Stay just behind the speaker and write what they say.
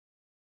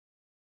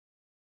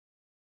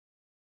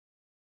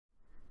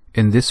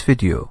In this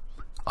video,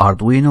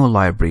 Arduino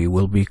Library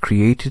will be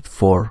created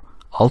for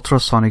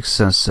ultrasonic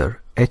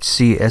sensor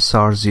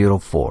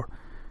HC-SR04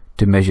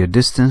 to measure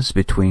distance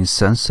between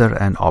sensor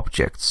and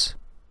objects.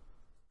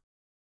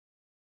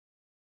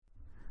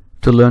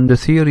 To learn the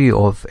theory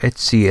of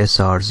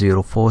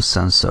HC-SR04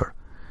 sensor,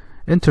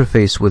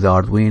 interface with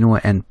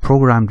Arduino and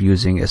programmed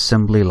using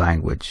assembly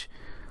language,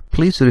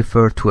 please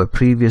refer to a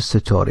previous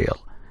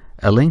tutorial.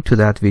 A link to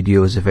that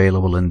video is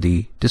available in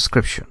the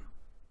description.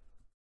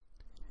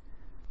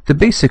 The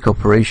basic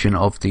operation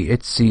of the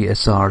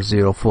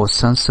HC-SR04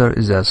 sensor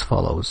is as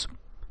follows.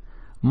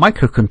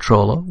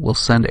 Microcontroller will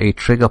send a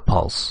trigger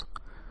pulse,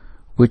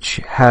 which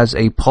has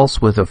a pulse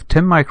width of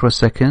 10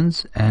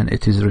 microseconds and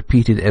it is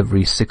repeated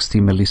every 60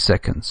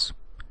 milliseconds.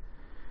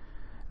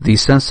 The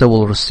sensor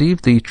will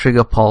receive the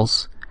trigger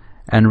pulse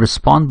and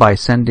respond by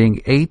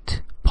sending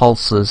 8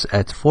 pulses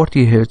at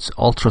 40 Hz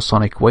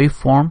ultrasonic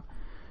waveform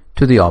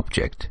to the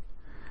object.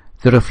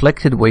 The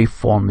reflected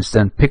waveform is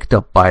then picked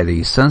up by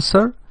the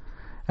sensor,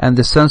 and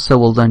the sensor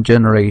will then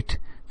generate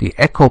the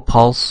echo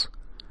pulse.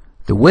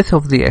 The width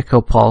of the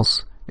echo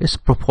pulse is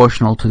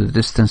proportional to the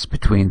distance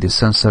between the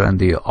sensor and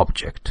the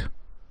object.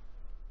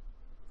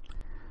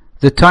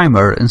 The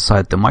timer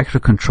inside the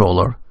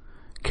microcontroller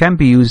can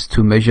be used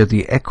to measure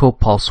the echo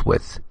pulse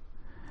width,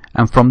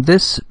 and from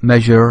this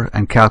measure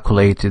and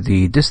calculate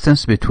the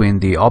distance between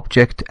the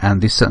object and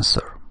the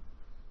sensor.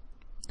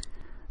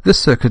 This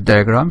circuit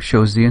diagram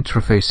shows the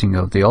interfacing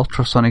of the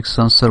ultrasonic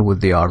sensor with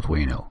the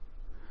Arduino.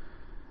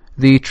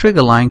 The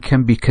trigger line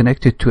can be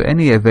connected to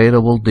any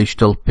available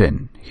digital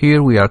pin.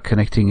 Here we are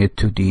connecting it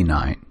to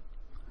D9.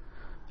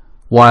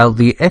 While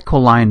the echo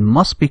line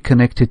must be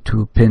connected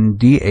to pin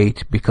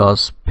D8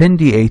 because pin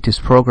D8 is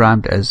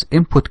programmed as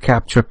input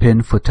capture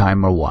pin for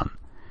timer 1,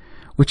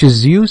 which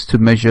is used to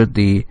measure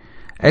the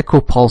echo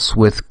pulse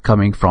width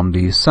coming from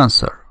the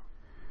sensor.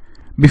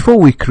 Before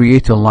we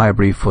create a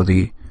library for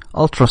the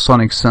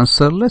ultrasonic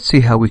sensor, let's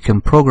see how we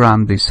can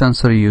program the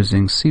sensor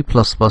using C++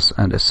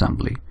 and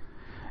assembly.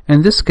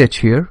 In this sketch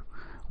here,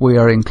 we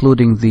are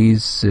including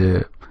these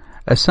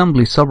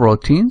assembly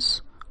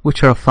subroutines,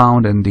 which are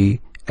found in the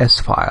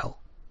S file.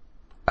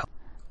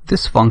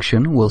 This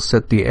function will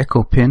set the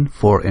echo pin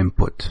for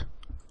input.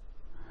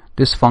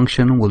 This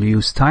function will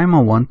use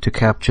timer 1 to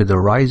capture the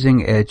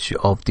rising edge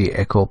of the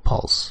echo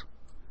pulse.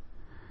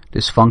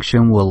 This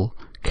function will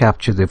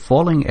capture the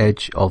falling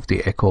edge of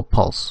the echo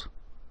pulse.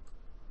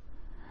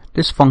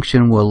 This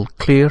function will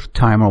clear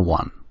timer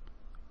 1.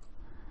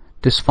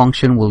 This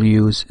function will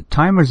use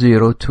timer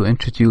 0 to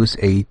introduce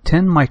a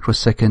 10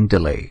 microsecond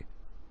delay,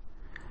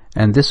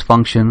 and this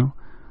function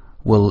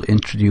will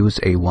introduce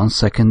a 1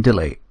 second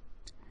delay.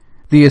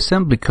 The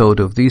assembly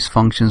code of these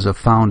functions are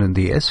found in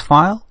the S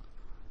file,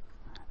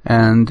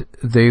 and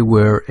they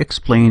were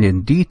explained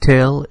in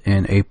detail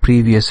in a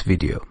previous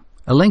video.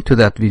 A link to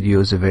that video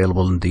is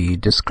available in the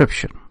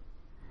description.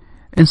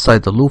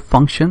 Inside the loop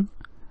function,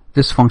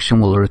 this function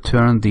will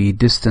return the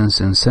distance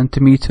in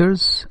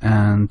centimeters,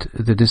 and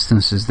the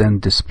distance is then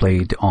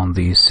displayed on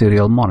the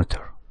serial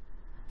monitor.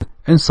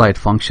 Inside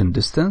function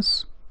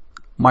distance,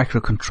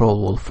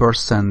 microcontroller will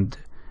first send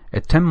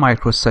a 10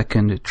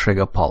 microsecond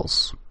trigger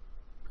pulse,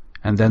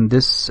 and then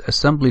this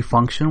assembly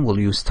function will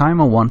use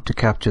timer 1 to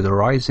capture the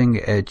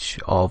rising edge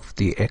of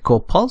the echo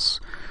pulse,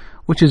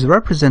 which is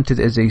represented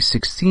as a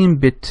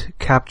 16-bit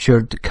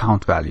captured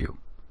count value.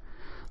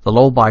 The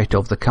low byte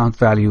of the count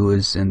value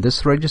is in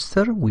this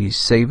register, we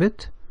save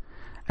it,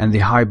 and the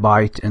high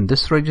byte in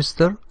this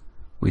register,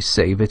 we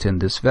save it in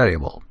this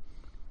variable.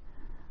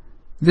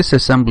 This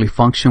assembly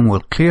function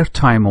will clear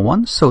timer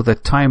 1 so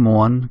that timer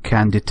 1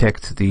 can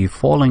detect the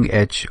falling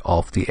edge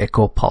of the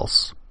echo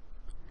pulse.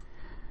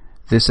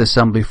 This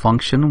assembly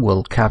function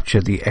will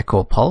capture the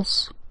echo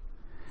pulse,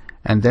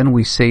 and then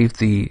we save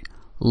the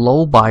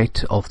low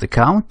byte of the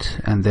count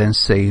and then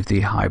save the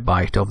high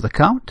byte of the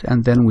count,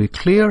 and then we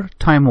clear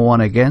timer 1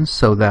 again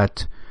so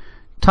that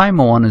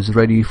timer 1 is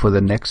ready for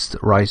the next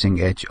rising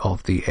edge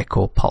of the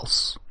echo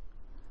pulse.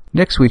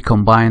 Next we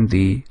combine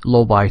the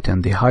low byte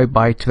and the high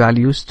byte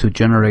values to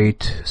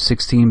generate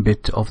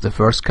 16-bit of the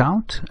first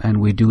count,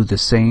 and we do the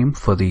same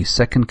for the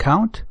second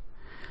count,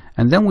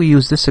 and then we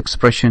use this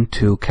expression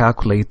to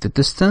calculate the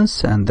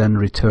distance and then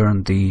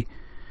return the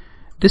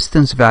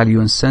distance value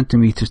in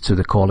centimeters to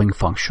the calling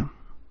function.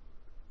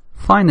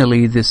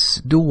 Finally, this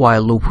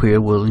do-while loop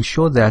here will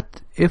ensure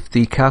that if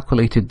the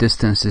calculated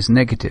distance is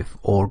negative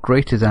or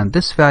greater than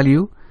this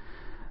value,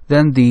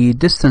 then the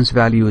distance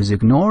value is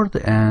ignored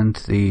and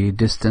the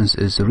distance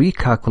is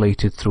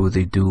recalculated through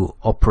the do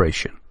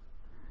operation.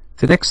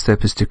 The next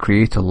step is to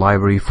create a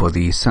library for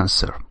the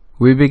sensor.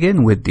 We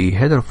begin with the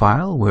header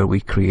file where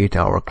we create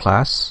our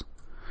class,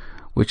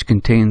 which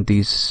contains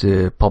these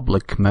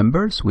public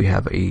members. We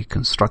have a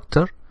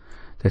constructor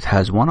that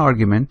has one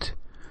argument,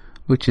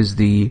 which is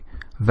the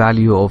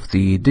value of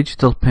the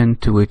digital pin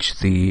to which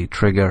the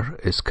trigger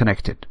is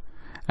connected,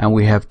 and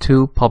we have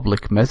 2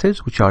 public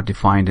methods which are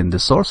defined in the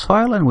source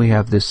file, and we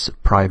have this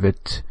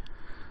private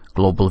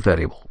global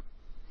variable.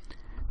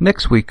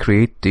 Next we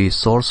create the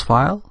source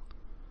file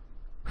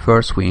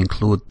First, we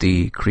include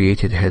the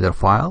created header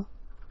file,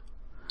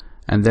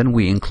 and then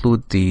we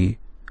include the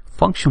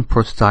function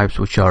prototypes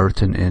which are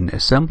written in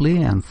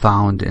assembly and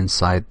found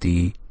inside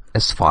the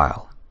S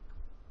file.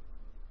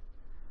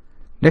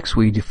 Next,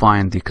 we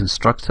define the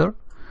constructor,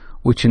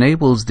 which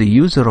enables the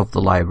user of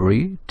the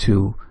library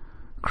to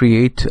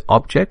create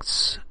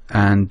objects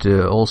and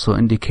also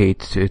indicate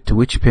to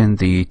which pin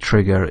the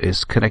trigger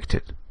is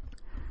connected.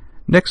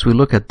 Next, we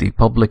look at the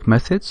public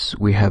methods.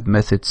 We have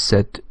method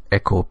set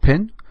echo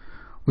pin,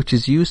 which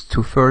is used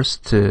to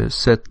first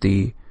set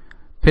the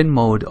pin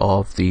mode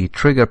of the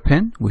trigger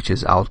pin, which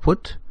is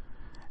output,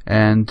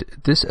 and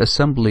this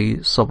assembly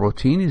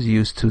subroutine is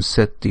used to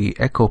set the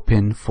echo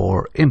pin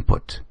for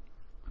input.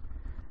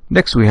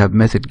 Next, we have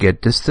method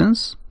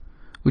getDistance,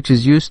 which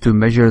is used to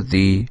measure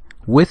the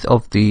width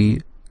of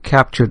the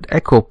captured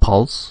echo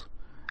pulse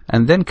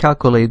and then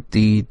calculate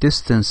the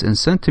distance in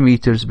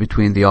centimeters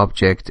between the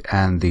object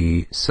and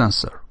the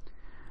sensor.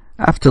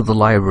 After the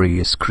library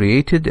is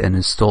created and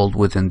installed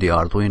within the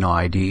Arduino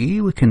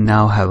IDE, we can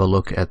now have a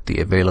look at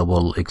the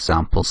available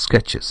example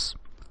sketches.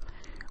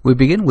 We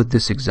begin with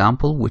this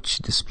example, which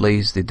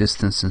displays the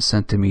distance in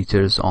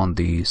centimeters on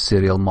the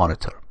serial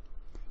monitor.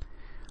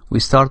 We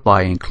start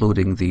by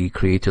including the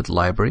created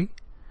library,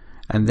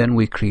 and then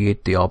we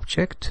create the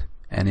object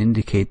and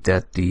indicate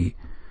that the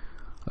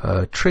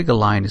trigger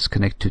line is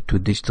connected to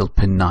digital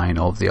pin 9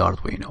 of the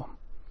Arduino.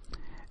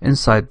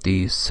 Inside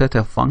the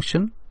setF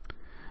function,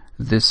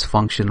 this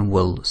function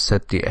will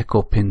set the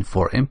echo pin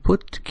for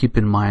input. Keep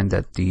in mind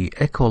that the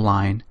echo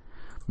line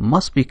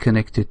must be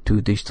connected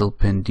to digital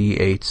pin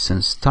D8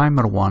 since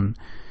timer 1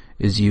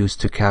 is used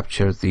to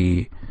capture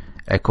the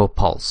echo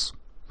pulse,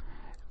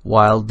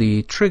 while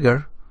the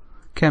trigger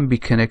can be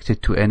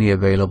connected to any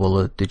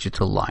available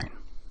digital line.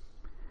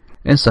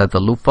 Inside the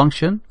loop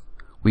function,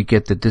 we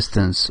get the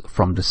distance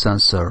from the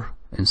sensor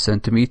in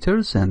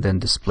centimeters and then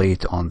display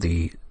it on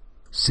the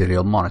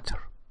serial monitor.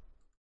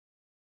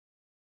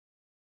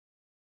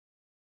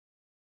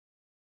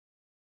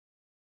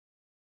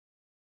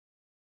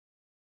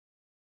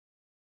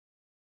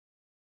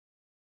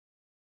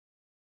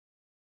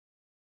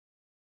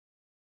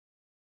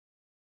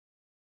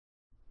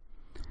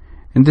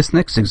 In this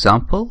next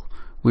example,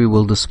 we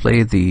will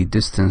display the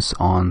distance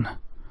on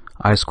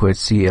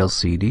I2C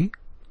LCD.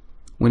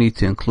 We need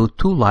to include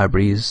two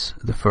libraries.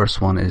 The first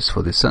one is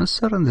for the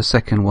sensor and the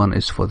second one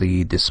is for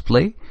the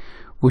display,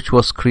 which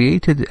was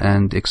created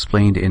and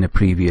explained in a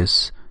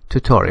previous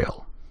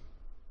tutorial.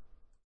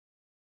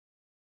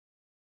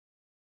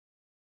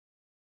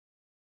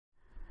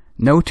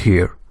 Note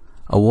here,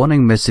 a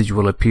warning message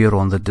will appear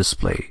on the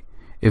display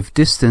if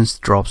distance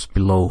drops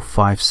below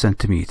 5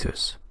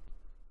 centimeters.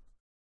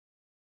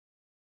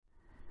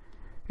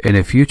 In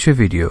a future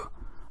video,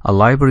 a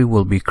library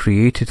will be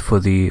created for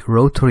the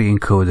rotary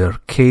encoder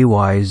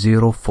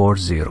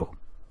KY040.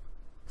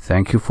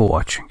 Thank you for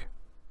watching.